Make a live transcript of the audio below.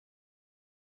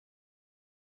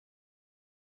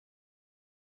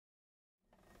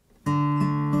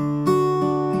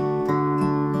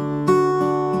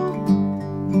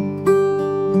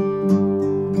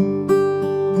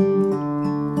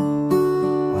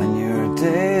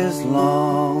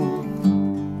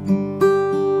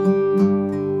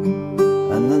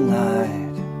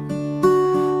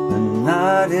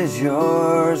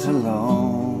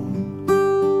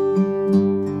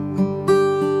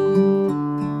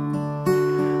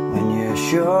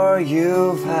sure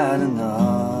you've had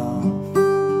enough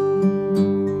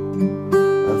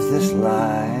of this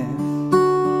life.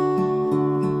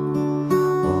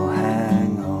 Oh,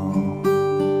 hang on.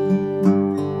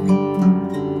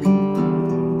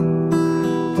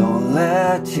 Don't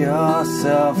let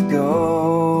yourself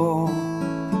go,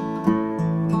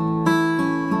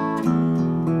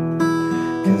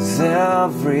 'cause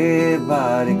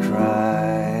everybody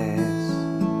cries.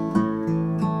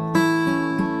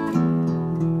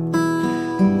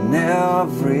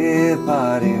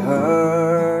 Everybody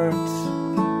hurts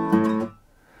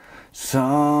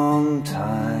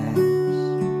sometimes.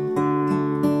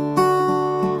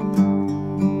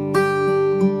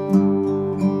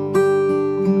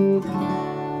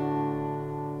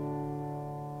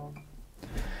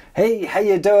 Hey, how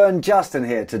you doing? Justin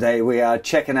here. Today we are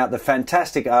checking out the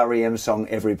fantastic R.E.M. song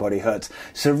Everybody Hurts.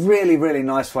 It's a really, really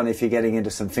nice one if you're getting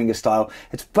into some fingerstyle.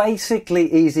 It's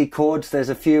basically easy chords. There's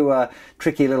a few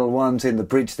tricky little ones in the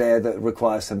bridge there that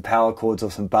require some power chords or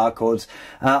some bar chords.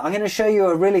 I'm going to show you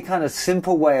a really kind of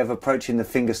simple way of approaching the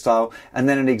fingerstyle, and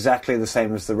then an exactly the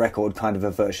same as the record kind of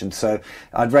a version. So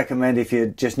I'd recommend, if you're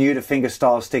just new to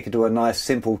fingerstyle, stick it to a nice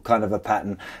simple kind of a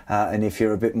pattern, and if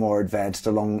you're a bit more advanced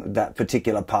along that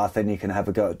particular path, then you can have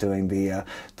a go at doing the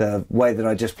way that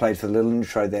I just played for the little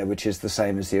intro there, which is the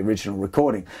same as the original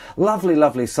recording. Lovely,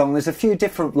 lovely song. There's a few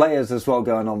different layers as well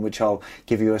going on, which I'll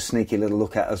give you a sneaky little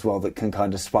look at as well, that can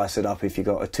kind of spice it up if you've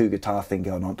got a two guitar thing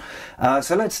going on.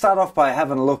 So let's start off by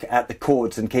having a look at the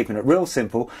chords and keeping it real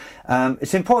simple.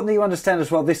 It's important that you understand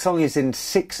as well, this song is in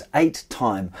 6/8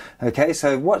 time. Okay,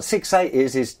 so what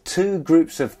 6/8 is two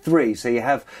groups of three. So you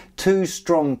have two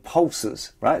strong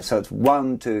pulses, right? So it's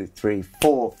 1, 2, 3,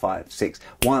 4, 5, 6.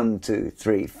 1, 2,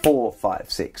 3, 4,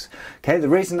 5, 6. Okay, the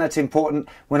reason that's important,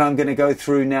 when I'm going to go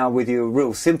through now with you a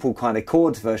real simple kind of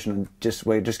chords version, and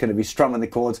we're just going to be strumming the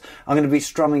chords, I'm going to be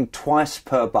strumming twice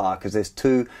per bar, because there's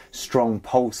two strong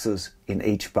pulses in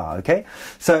each bar. Okay,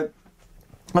 so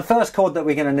the first chord that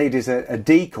we're going to need is a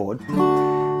D chord.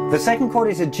 The second chord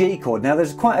is a G chord. Now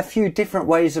there's quite a few different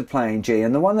ways of playing G,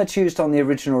 and the one that's used on the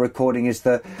original recording is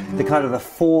the kind of the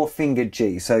 4-fingered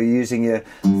G. So you're using your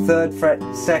 3rd fret,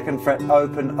 2nd fret,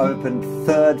 open, open,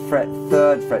 3rd fret,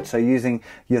 3rd fret. So using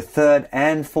your 3rd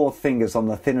and 4th fingers on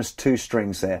the thinnest two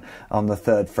strings there on the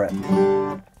 3rd fret.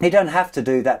 You don't have to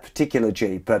do that particular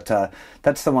G, but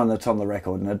that's the one that's on the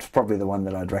record, and it's probably the one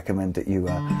that I'd recommend that you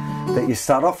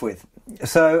start off with.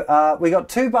 So we got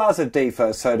 2 bars of D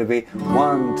first, so to be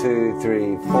 1, 2,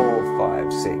 3, 4,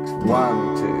 5, 6,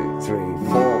 1, 2, 3,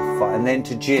 4, 5, and then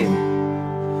to G,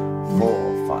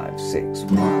 4, 5, 6,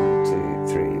 1, 2,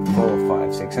 3, 4,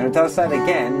 5, 6, and it does that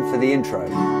again for the intro.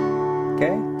 Okay,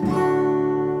 here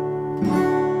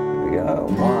we go,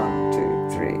 1, 2,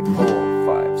 3, 4,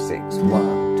 5, 6,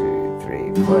 1, 2,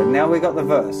 3, 4. Now we got the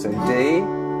verse, so D,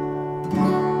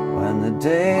 when the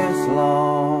day is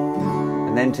long.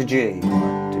 And then to G,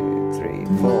 1, 2, 3,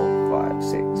 4, 5,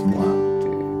 6, 1,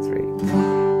 2, 3,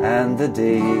 and the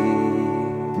D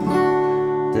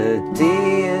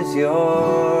is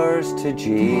yours to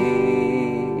G,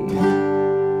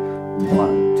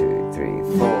 1, 2, 3,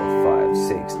 4, 5,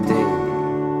 6, D.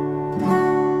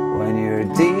 When you're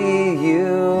D,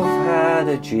 you've had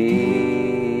a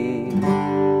G,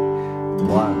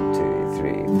 1, 2,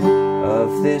 3,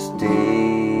 of this D.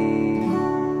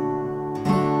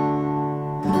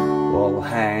 We'll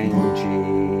hang G,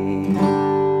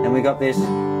 and we got this. You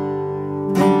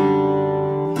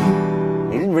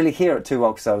didn't really hear it too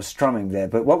well because I was strumming there,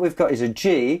 but what we've got is a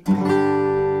G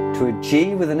to a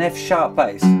G with an F sharp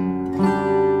bass.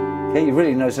 Okay, you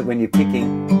really notice it when you're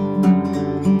picking.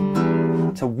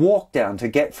 To walk down, to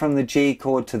get from the G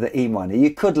chord to the E minor.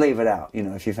 You could leave it out, you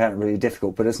know, if you found it really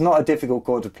difficult, but it's not a difficult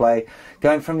chord to play.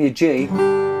 Going from your G,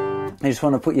 you just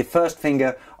want to put your first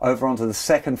finger over onto the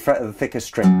 2nd fret of the thickest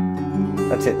string.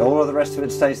 That's it. All of the rest of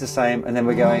it stays the same, and then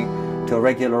we're going to a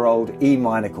regular old E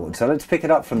minor chord. So let's pick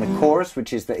it up from the chorus,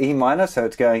 which is the E minor. So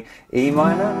it's going E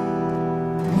minor.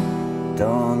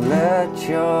 Don't let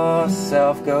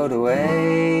yourself go to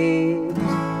waste.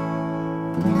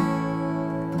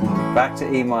 Back to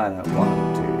E minor.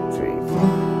 1, 2, 3, 4.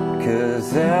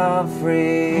 'Cause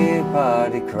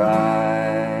everybody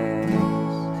cries.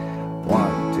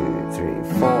 1, 2, 3,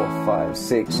 4, 5,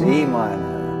 6, E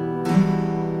minor.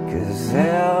 'Cause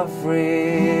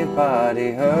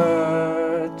everybody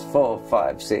hurts. 4,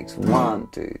 5, 6, 1,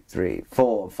 2, 3,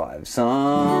 4, 5.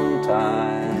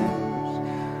 Sometimes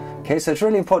Okay, so it's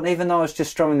really important. Even though I was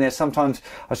just strumming there, sometimes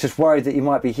I was just worried that you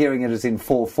might be hearing it as in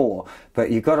 4/4,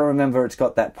 but you've got to remember it's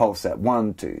got that pulse, that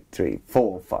 1, 2, 3,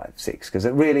 4, 5, 6, because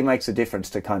it really makes a difference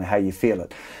to kind of how you feel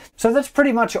it. So that's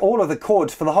pretty much all of the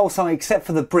chords for the whole song except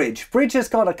for the bridge. Bridge has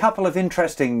got a couple of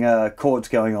interesting chords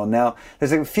going on now.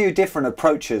 There's a few different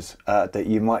approaches that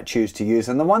you might choose to use,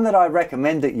 and the one that I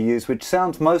recommend that you use, which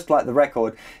sounds most like the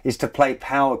record, is to play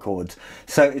power chords.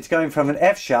 So it's going from an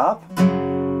F sharp,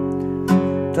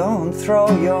 don't throw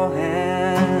your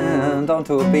hand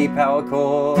onto a B power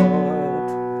chord,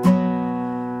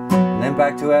 and then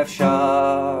back to F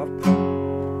sharp,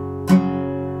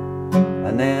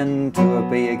 and then to a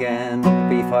B again,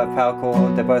 B5 power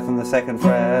chord, they're both on the 2nd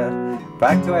fret,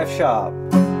 back to F sharp,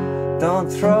 don't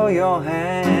throw your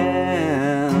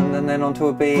hand, and then onto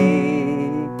a B.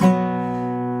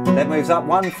 That moves up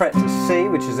 1 fret to C,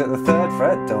 which is at the 3rd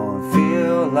fret, don't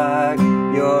feel like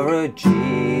you're a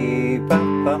G,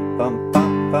 bum, bum, bum,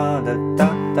 bum, ba, da,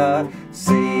 da, da.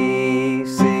 C,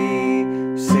 C,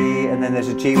 C, and then there's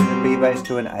a G with a B bass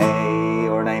to an A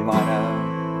or an A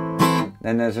minor.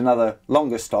 Then there's another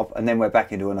longer stop, and then we're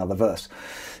back into another verse.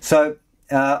 So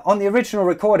on the original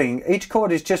recording, each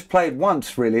chord is just played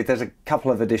once, really. There's a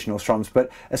couple of additional strums, but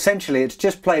essentially it's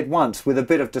just played once with a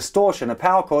bit of distortion, a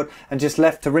power chord, and just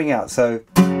left to ring out. So,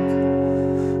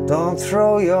 don't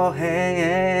throw your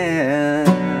hand,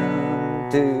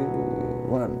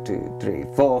 1, 2, 3,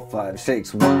 4, 5,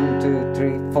 6, 1, 2,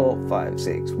 3, 4, 5,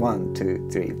 6, 1, 2,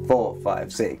 3, 4,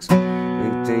 5, 6, 2,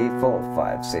 3, 4,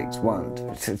 5, 6, 1.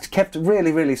 It's kept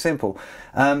really, really simple.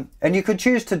 And you could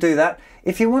choose to do that.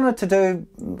 If you wanted to do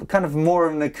kind of more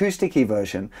of an acoustic-y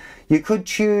version, you could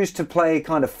choose to play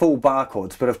kind of full bar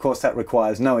chords, but of course that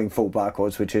requires knowing full bar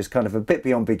chords, which is kind of a bit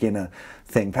beyond beginner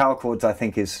thing. Power chords, I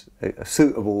think, is a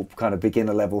suitable kind of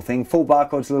beginner level thing. Full bar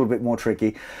chords a little bit more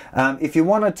tricky. If you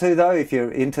wanted to, though, if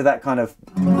you're into that kind of,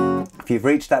 if you've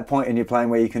reached that point in your playing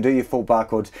where you can do your full bar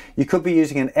chords, you could be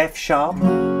using an F sharp,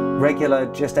 regular,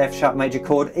 just F sharp major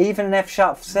chord, even an F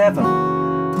sharp 7.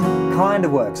 Kind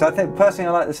of works. I think personally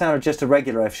I like the sound of just a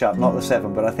regular F sharp, not the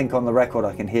 7, but I think on the record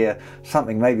I can hear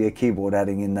something, maybe a keyboard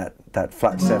adding in that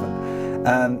flat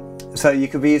 7. So you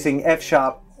could be using F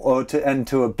sharp or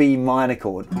to a B minor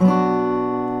chord.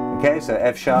 Okay, so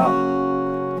F sharp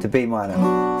to B minor.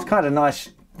 It's kind of nice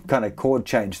kind of chord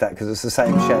change, that, because it's the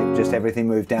same shape, just everything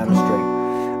moved down a string.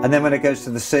 And then when it goes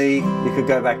to the C, you could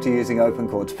go back to using open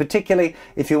chords. Particularly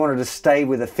if you wanted to stay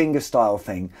with a fingerstyle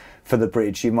thing for the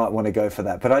bridge, you might want to go for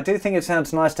that. But I do think it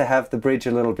sounds nice to have the bridge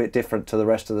a little bit different to the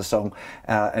rest of the song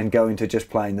and go into just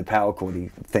playing the power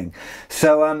chordy thing.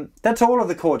 So that's all of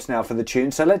the chords now for the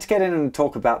tune. So let's get in and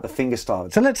talk about the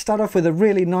fingerstyle. So let's start off with a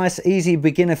really nice, easy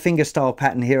beginner fingerstyle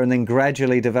pattern here, and then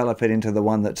gradually develop it into the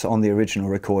one that's on the original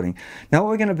recording. Now what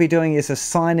we're going to be doing is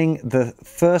assigning the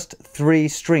first 3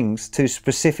 strings to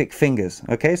specific fingers.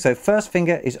 Okay, so first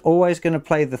finger is always going to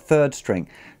play the 3rd string,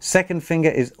 second finger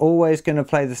is always going to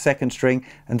play the 2nd string,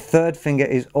 and third finger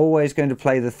is always going to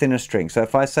play the thinner string. So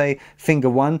if I say finger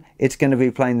 1, it's going to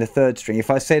be playing the 3rd string. If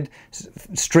I said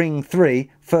string 3,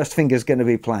 first finger is going to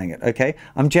be playing it. Okay,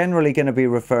 I'm generally going to be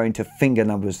referring to finger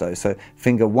numbers though, so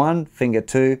finger 1, finger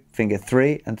 2, finger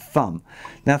 3, and thumb.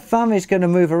 Now thumb is going to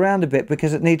move around a bit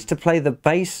because it needs to play the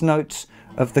bass notes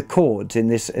of the chords in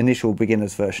this initial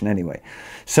beginner's version anyway.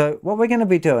 So what we're going to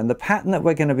be doing, the pattern that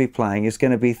we're going to be playing is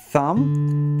going to be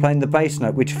thumb playing the bass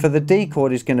note, which for the D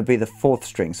chord is going to be the 4th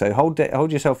string. So hold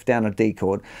yourself down a D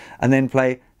chord and then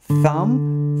play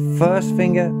thumb, 1st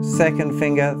finger, 2nd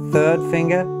finger, 3rd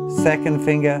finger, 2nd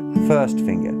finger, 1st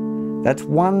finger. That's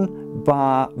 1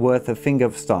 bar worth of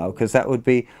finger style, because that would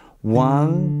be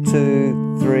 1,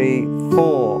 2, 3,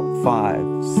 4,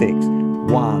 5, 6.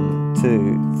 1,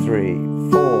 2, 3,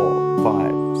 4,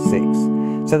 5,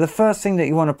 6. So the first thing that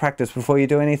you want to practice before you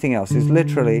do anything else is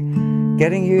literally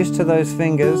getting used to those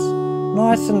fingers,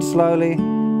 nice and slowly,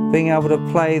 being able to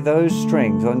play those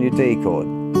strings on your D chord.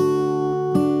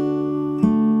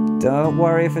 Don't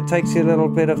worry if it takes you a little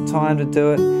bit of time to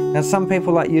do it. Now some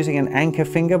people like using an anchor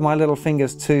finger. My little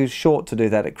finger's too short to do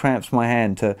that. It cramps my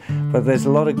hand but there's a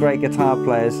lot of great guitar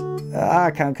players. I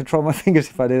can't control my fingers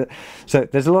if I do that. So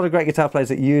there's a lot of great guitar players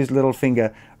that use little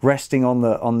finger resting on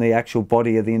the actual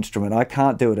body of the instrument. I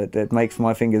can't do it. It makes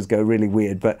my fingers go really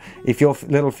weird. But if your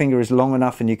little finger is long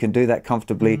enough and you can do that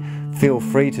comfortably, feel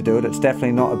free to do it. It's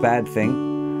definitely not a bad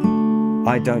thing.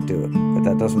 I don't do it, but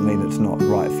that doesn't mean it's not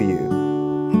right for you.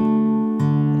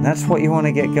 That's what you want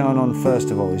to get going on first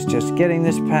of all, is just getting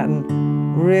this pattern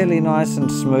really nice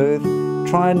and smooth.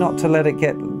 Try not to let it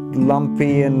get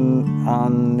lumpy and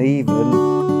uneven.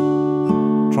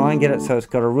 Try and get it so it's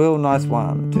got a real nice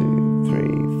 1, 2,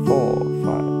 3, 4,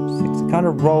 5, 6. kind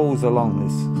of rolls along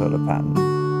this sort of pattern.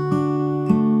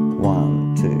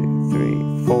 1, 2,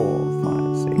 3, 4,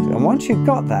 5, 6. And once you've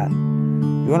got that,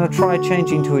 you want to try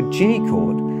changing to a G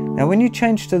chord. Now when you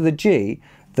change to the G,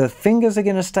 the fingers are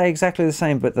going to stay exactly the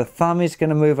same, but the thumb is going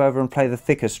to move over and play the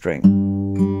thicker string.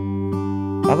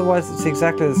 Otherwise it's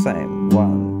exactly the same.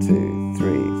 1, 2,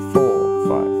 3, 4,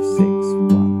 5, 6,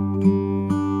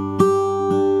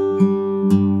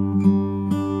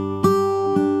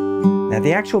 1. Now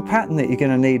the actual pattern that you're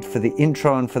going to need for the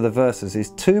intro and for the verses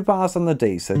is 2 bars on the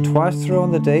D. So twice through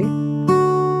on the D,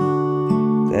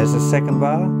 there's the second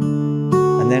bar,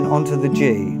 and then onto the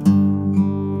G.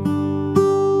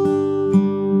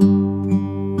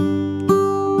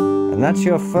 And that's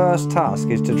your first task,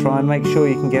 is to try and make sure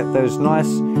you can get those nice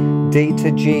D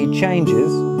to G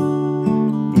changes.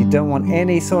 You don't want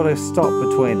any sort of stop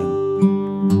between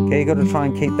them. Okay, you've got to try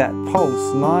and keep that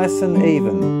pulse nice and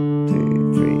even.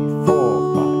 2, 3,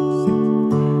 4, 5, 6.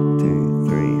 2,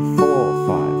 3, 4,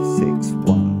 5, 6.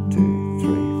 1, 2,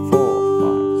 3, 4,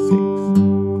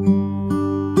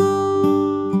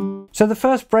 5, 6. So the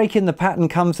first break in the pattern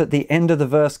comes at the end of the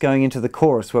verse going into the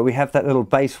chorus, where we have that little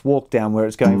bass walk down where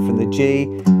it's going from the G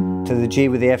to the G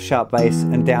with the F sharp bass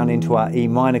and down into our E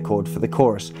minor chord for the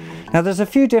chorus. Now there's a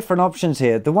few different options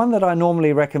here. The one that I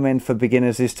normally recommend for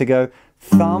beginners is to go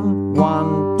thumb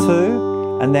 1,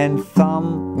 2 and then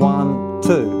thumb 1,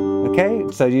 2. Okay,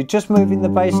 so you're just moving the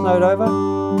bass note over.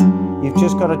 You've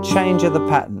just got a change of the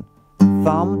pattern.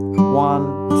 Thumb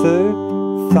 1,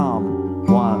 2, thumb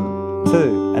 1,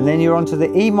 2, and then you're onto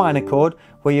the E minor chord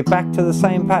where you're back to the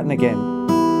same pattern again.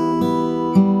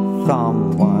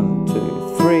 Thumb 1,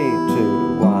 2, 3,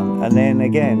 2, 1, and then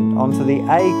again onto the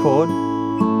A chord.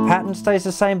 Pattern stays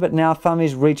the same, but now thumb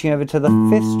is reaching over to the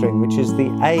 5th string, which is the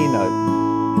A note.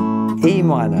 E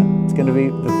minor, it's going to be,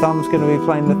 the thumb's going to be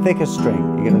playing the thicker string.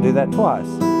 You're going to do that twice.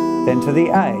 Then to the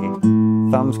A,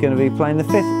 thumb's going to be playing the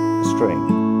 5th string.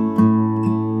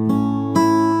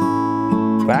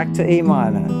 Back to E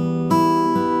minor.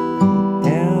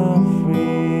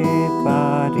 Everybody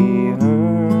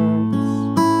hurts.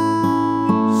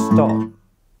 Stop.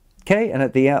 Okay, and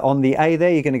at the on the A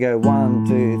there, you're going to go 1,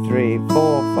 2, 3, 4,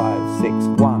 5, 6.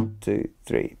 1, 2,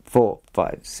 3, 4,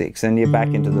 5, 6, and you're back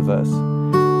into the verse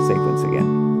sequence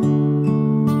again.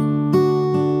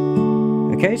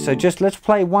 Okay, so just let's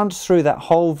play once through that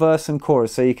whole verse and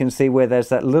chorus so you can see where there's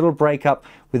that little break up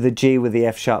with the G with the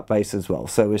F sharp bass as well.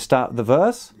 So we start the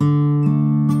verse. When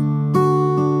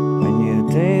your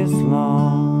day is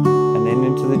long, and then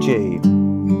into the G.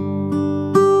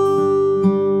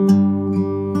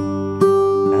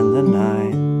 And the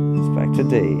night is back to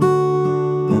D.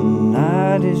 The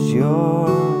night is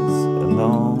yours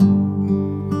alone.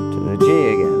 To the G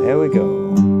again. There we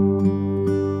go.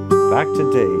 Back to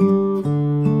D.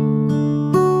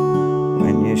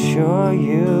 When you're sure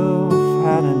you've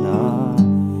had enough.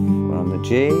 We're on the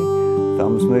G.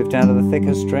 Thumbs move down to the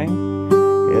thicker string.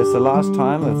 Here's the last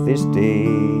time of this D.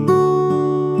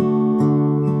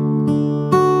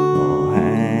 Oh,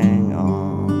 hang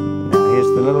on. Now here's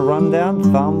the little rundown.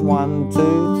 Thumb 1,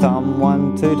 2, thumb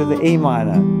 1, 2 to the E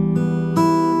minor.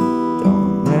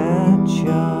 Don't let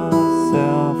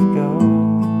yourself go.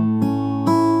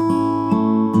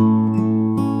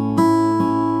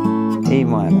 E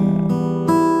minor.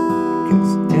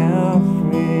 'Cause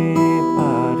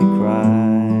everybody cries.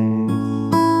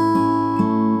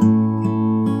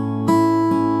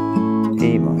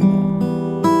 E minor.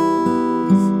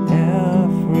 'Cause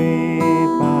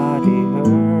everybody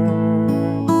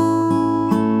hurts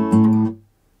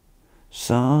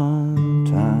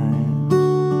sometimes.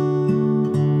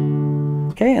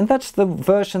 Okay, and that's the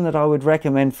version that I would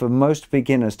recommend for most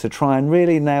beginners to try and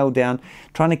really nail down,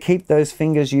 trying to keep those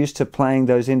fingers used to playing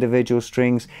those individual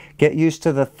strings, get used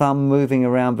to the thumb moving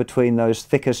around between those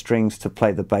thicker strings to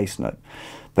play the bass note.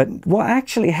 But what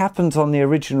actually happens on the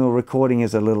original recording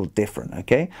is a little different,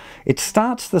 okay? It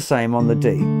starts the same on the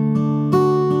D.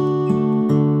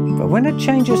 But when it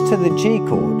changes to the G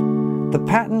chord, the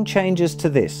pattern changes to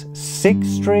this: 6th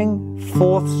string,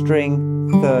 4th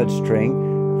string, 3rd string,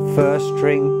 1st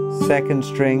string, 2nd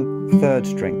string, 3rd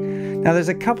string. Now there's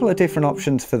a couple of different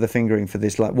options for the fingering for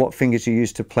this, like what fingers you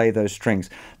use to play those strings.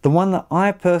 The one that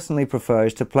I personally prefer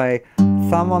is to play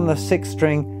thumb on the 6th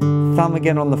string, thumb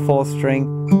again on the 4th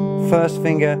string, 1st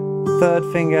finger, 3rd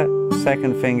finger,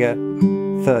 2nd finger,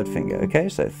 3rd finger. Okay,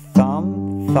 so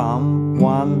thumb, thumb,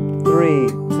 1, 3,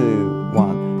 2,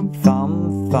 1.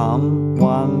 Thumb, thumb,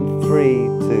 1, 3,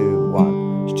 2,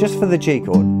 1. It's just for the G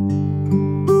chord.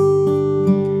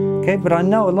 Okay, but I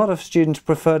know a lot of students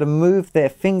prefer to move their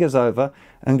fingers over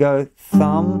and go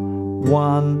thumb,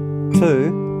 1,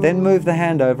 2, then move the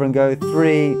hand over and go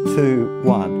 3, 2,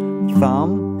 1.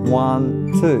 Thumb,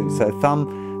 1, 2. So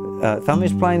thumb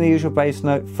is playing the usual bass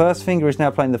note. First finger is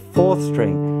now playing the 4th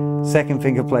string. Second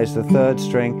finger plays the 3rd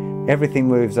string. Everything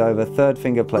moves over. Third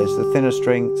finger plays the thinner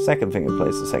string. Second finger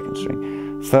plays the 2nd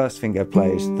string. First finger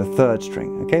plays the 3rd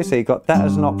string. Okay, so you got that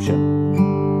as an option.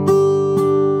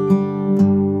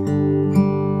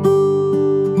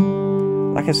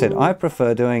 Like I said, I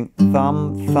prefer doing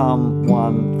thumb, thumb,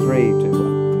 1, 3, 2,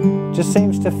 1. Just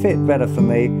seems to fit better for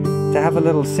me to have a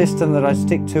little system that I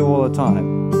stick to all the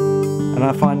time. And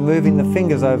I find moving the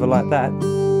fingers over like that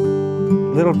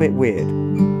a little bit weird.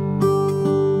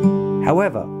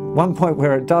 However, one point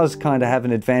where it does kind of have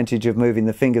an advantage of moving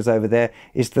the fingers over there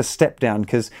is the step down,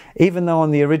 because even though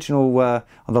on the original, on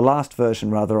the last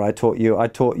version rather, I taught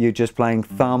you just playing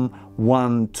thumb,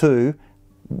 1, 2,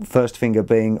 first finger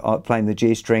being playing the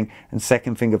G string and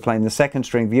second finger playing the 2nd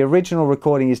string. The original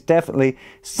recording is definitely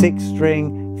 6th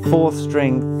string, 4th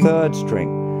string, 3rd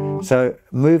string. So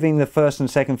moving the 1st and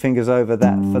 2nd fingers over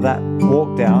that for that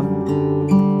walk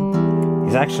down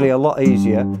is actually a lot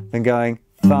easier than going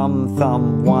thumb,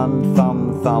 thumb, 1,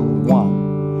 thumb, thumb,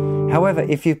 1. However,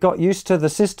 if you've got used to the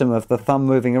system of the thumb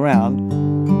moving around,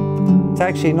 it's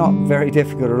actually not very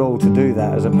difficult at all to do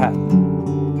that as a pattern.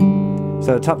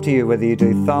 So it's up to you whether you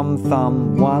do thumb,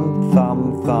 thumb, 1,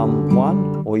 thumb, thumb,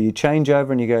 1, or you change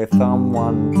over and you go thumb,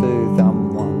 1, 2,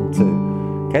 thumb, 1,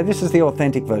 2. Okay, this is the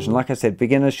authentic version. Like I said,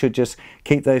 beginners should just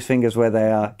keep those fingers where they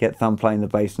are, get thumb playing the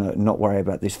bass note and not worry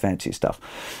about this fancy stuff.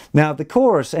 Now the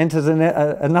chorus enters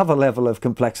another level of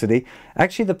complexity.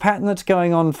 Actually, the pattern that's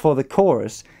going on for the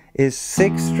chorus is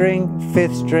 6th string,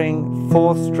 5th string,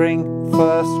 4th string,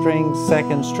 1st string,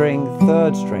 2nd string,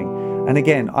 3rd string. And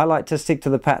again, I like to stick to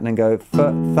the pattern and go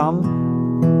thumb,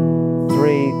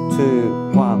 3,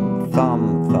 2, 1,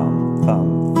 thumb, thumb,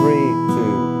 thumb, 3,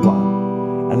 2,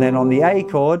 1. And then on the A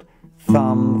chord,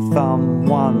 thumb, thumb,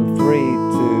 1, 3,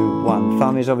 2, 1.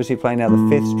 Thumb is obviously playing now the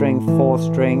 5th string, 4th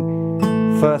string,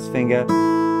 1st finger,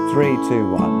 3,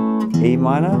 2, 1. E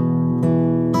minor,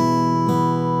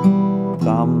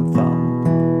 thumb, thumb.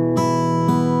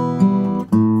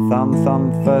 Thumb,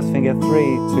 thumb, 1st finger, 3,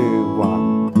 2,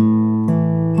 1.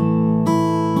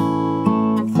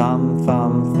 Thumb,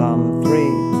 thumb, thumb, 3, 2,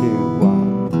 1.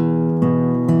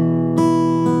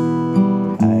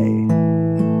 A.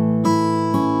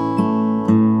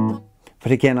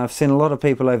 But again, I've seen a lot of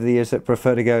people over the years that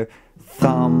prefer to go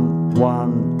thumb,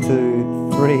 1, 2,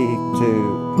 3,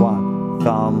 2, 1.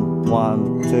 Thumb,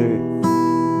 1, 2.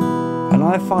 And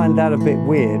I find that a bit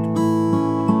weird.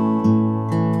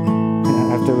 I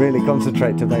have to really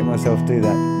concentrate to make myself do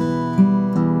that.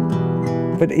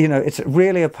 But you know, it's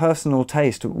really a personal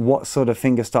taste what sort of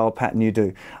fingerstyle pattern you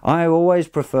do. I always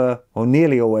prefer, or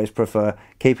nearly always prefer,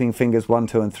 keeping fingers 1,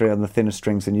 2 and 3 on the thinner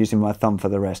strings and using my thumb for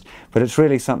the rest. But it's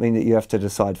really something that you have to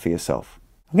decide for yourself.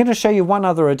 I'm going to show you one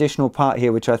other additional part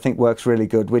here which I think works really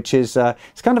good, which is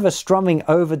it's kind of a strumming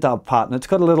overdub part, and it's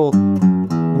got a little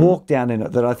walk down in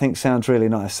it that I think sounds really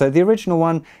nice. So the original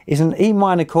one is an E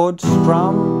minor chord,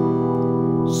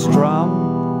 strum,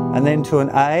 strum, and then to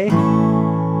an A.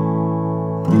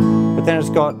 But then it's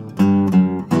got,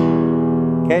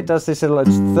 okay, it does this little,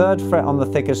 it's 3rd fret on the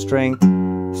thicker string,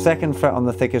 2nd fret on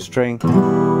the thicker string,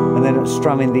 and then it's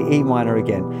strumming the E minor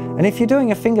again. And if you're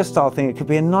doing a fingerstyle thing, it could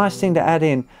be a nice thing to add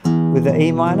in with the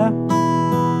E minor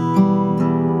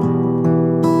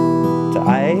to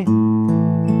A,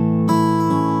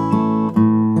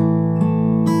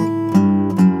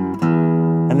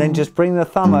 and then just bring the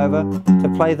thumb over to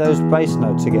play those bass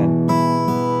notes again.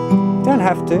 Don't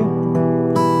have to.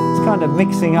 Kind of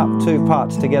mixing up 2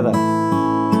 parts together.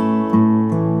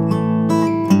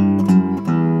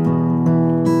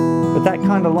 But that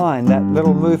kind of line, that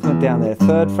little movement down there,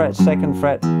 3rd fret, 2nd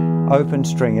fret, open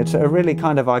string, it's a really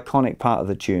kind of iconic part of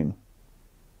the tune.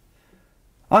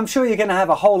 I'm sure you're going to have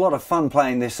a whole lot of fun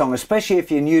playing this song, especially if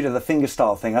you're new to the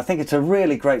fingerstyle thing. I think it's a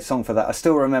really great song for that. I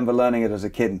still remember learning it as a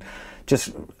kid and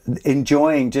just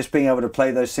enjoying just being able to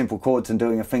play those simple chords and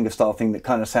doing a fingerstyle thing that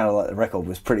kind of sounded like the record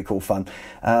was pretty cool fun.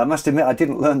 I must admit I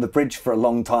didn't learn the bridge for a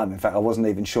long time. In fact, I wasn't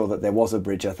even sure that there was a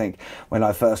bridge, I think, when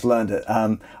I first learned it.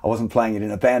 I wasn't playing it in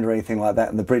a band or anything like that,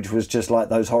 and the bridge was just like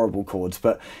those horrible chords.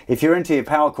 But if you're into your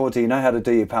power chords, or you know how to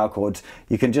do your power chords,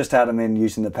 you can just add them in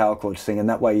using the power chords thing, and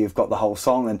that way you've got the whole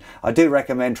song. And I do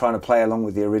recommend trying to play along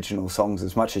with the original songs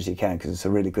as much as you can, because it's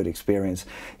a really good experience.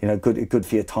 You know, good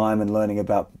for your time and learning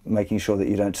about making making sure that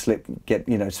you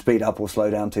don't speed up or slow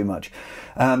down too much.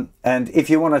 And if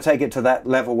you want to take it to that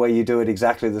level where you do it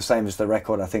exactly the same as the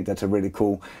record, I think that's a really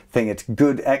cool thing. It's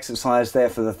good exercise there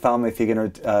for the thumb if you're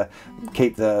going to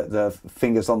keep the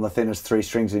fingers on the thinnest 3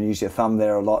 strings and use your thumb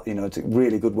there a lot. It's a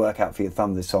really good workout for your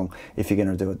thumb, this song, if you're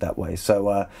going to do it that way. So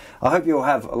I hope you'll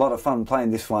have a lot of fun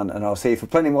playing this one, and I'll see you for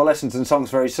plenty more lessons and songs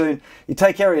very soon. You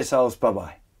take care of yourselves. Bye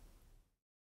bye.